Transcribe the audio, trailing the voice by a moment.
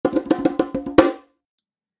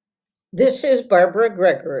This is Barbara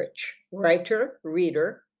Gregorich, writer,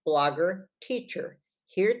 reader, blogger, teacher,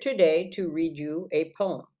 here today to read you a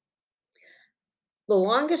poem. The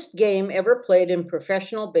longest game ever played in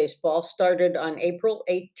professional baseball started on April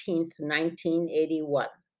 18th, 1981.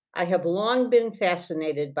 I have long been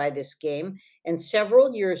fascinated by this game, and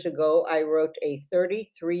several years ago I wrote a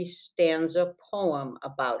 33 stanza poem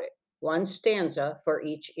about it, one stanza for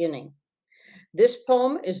each inning. This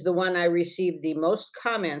poem is the one I received the most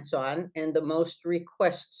comments on and the most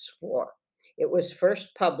requests for. It was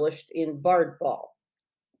first published in Bardball.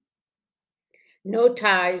 No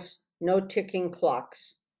Ties, No Ticking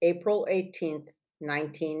Clocks, April 18th,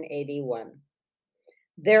 1981.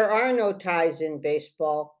 There are no ties in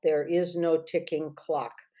baseball. There is no ticking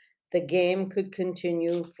clock. The game could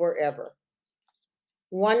continue forever.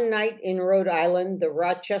 One night in Rhode Island, the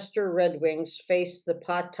Rochester Red Wings faced the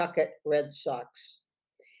Pawtucket Red Sox.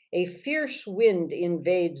 A fierce wind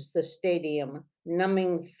invades the stadium,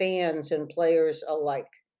 numbing fans and players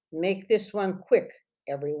alike. Make this one quick,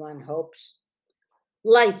 everyone hopes.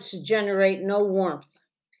 Lights generate no warmth.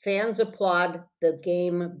 Fans applaud. The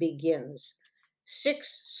game begins.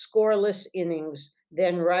 6 scoreless innings,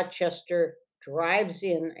 then Rochester drives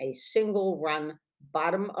in a single run.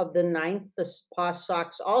 Bottom of the ninth, the Paw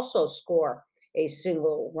Sox also score a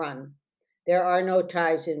single run. There are no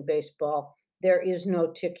ties in baseball. There is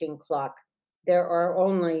no ticking clock. There are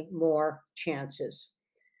only more chances.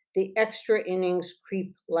 The extra innings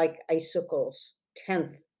creep like icicles.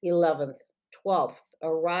 10th, 11th, 12th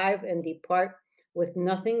arrive and depart with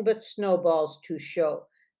nothing but snowballs to show.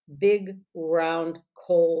 Big, round,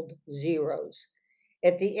 cold zeros.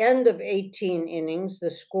 At the end of 18 innings, the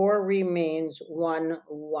score remains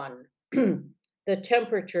 1-1. The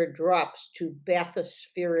temperature drops to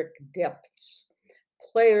bathospheric depths.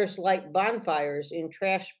 Players light bonfires in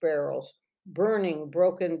trash barrels, burning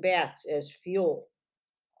broken bats as fuel.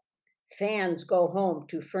 Fans go home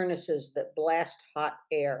to furnaces that blast hot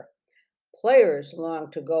air. Players long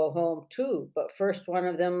to go home too, but first one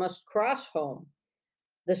of them must cross home.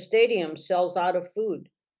 The stadium sells out of food.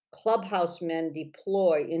 Clubhouse men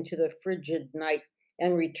deploy into the frigid night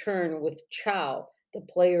and return with chow. The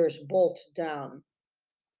players bolt down.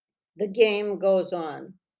 The game goes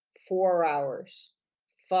on 4 hours,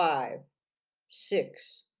 5,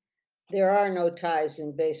 6. There are no ties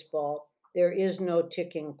in baseball. There is no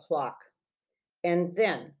ticking clock. And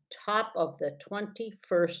then, top of the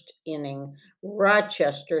 21st inning,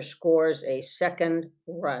 Rochester scores a second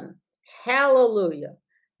run. Hallelujah!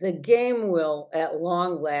 The game will, at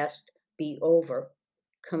long last, be over.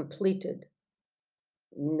 Completed.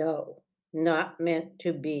 No, not meant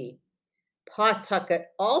to be. Pawtucket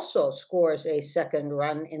also scores a second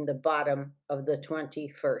run in the bottom of the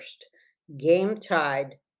 21st. Game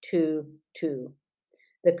tied 2-2.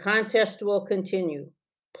 The contest will continue.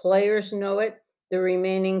 Players know it, the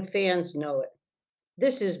remaining fans know it.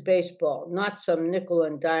 This is baseball, not some nickel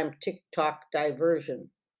and dime tick-tock diversion.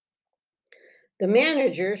 The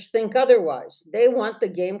managers think otherwise. They want the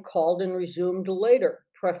game called and resumed later,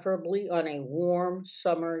 preferably on a warm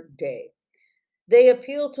summer day. They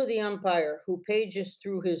appeal to the umpire, who pages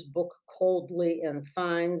through his book coldly and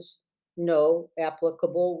finds no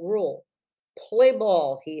applicable rule. Play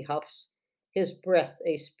ball, he huffs, his breath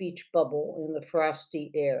a speech bubble in the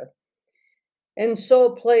frosty air. And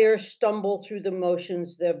so players stumble through the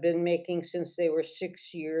motions they've been making since they were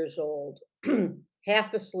 6 years old.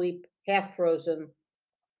 Half asleep, half frozen,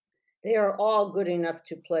 they are all good enough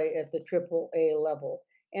to play at the AAA level,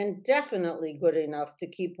 and definitely good enough to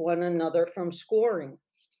keep one another from scoring.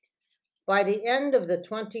 By the end of the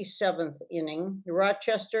 27th inning,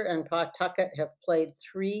 Rochester and Pawtucket have played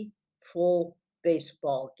 3 full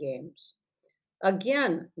baseball games.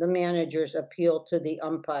 Again, the managers appeal to the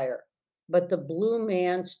umpire, but the blue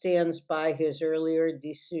man stands by his earlier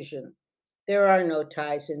decision. There are no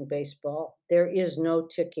ties in baseball. There is no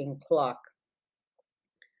ticking clock.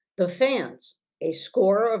 The fans, a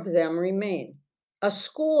score of them remain. A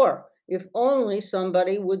score! If only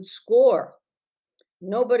somebody would score.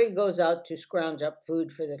 Nobody goes out to scrounge up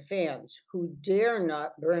food for the fans, who dare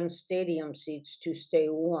not burn stadium seats to stay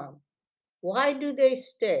warm. Why do they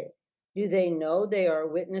stay? Do they know they are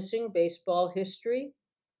witnessing baseball history?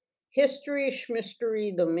 History,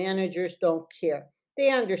 schmistery, the managers don't care. They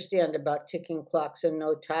understand about ticking clocks and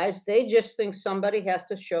no ties. They just think somebody has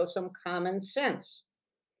to show some common sense.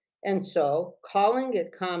 And so, calling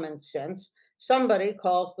it common sense, somebody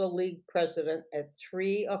calls the league president at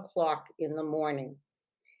 3 o'clock in the morning.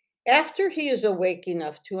 After he is awake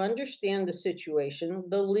enough to understand the situation,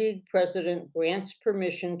 the league president grants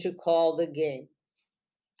permission to call the game.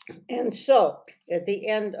 And so, at the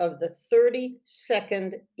end of the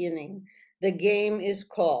 32nd inning, the game is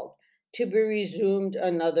called to be resumed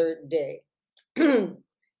another day.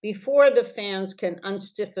 Before the fans can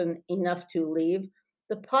unstiffen enough to leave,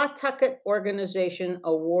 the Pawtucket organization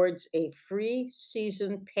awards a free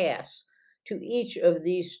season pass to each of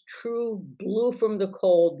these true blue from the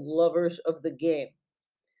cold lovers of the game.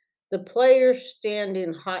 The players stand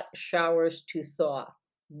in hot showers to thaw,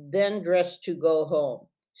 then dress to go home,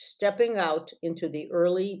 stepping out into the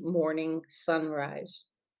early morning sunrise.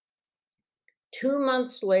 2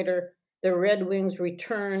 months later, the Red Wings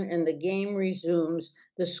return and the game resumes,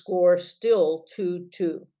 the score still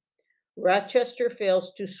 2-2. Rochester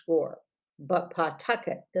fails to score, but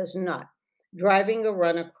Pawtucket does not, driving a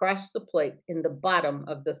run across the plate in the bottom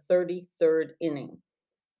of the 33rd inning.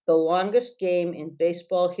 The longest game in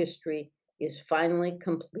baseball history is finally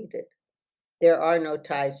completed. There are no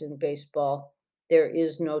ties in baseball. There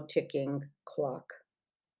is no ticking clock.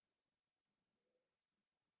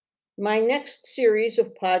 My next series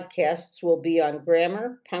of podcasts will be on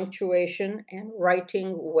grammar, punctuation, and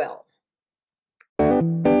writing well.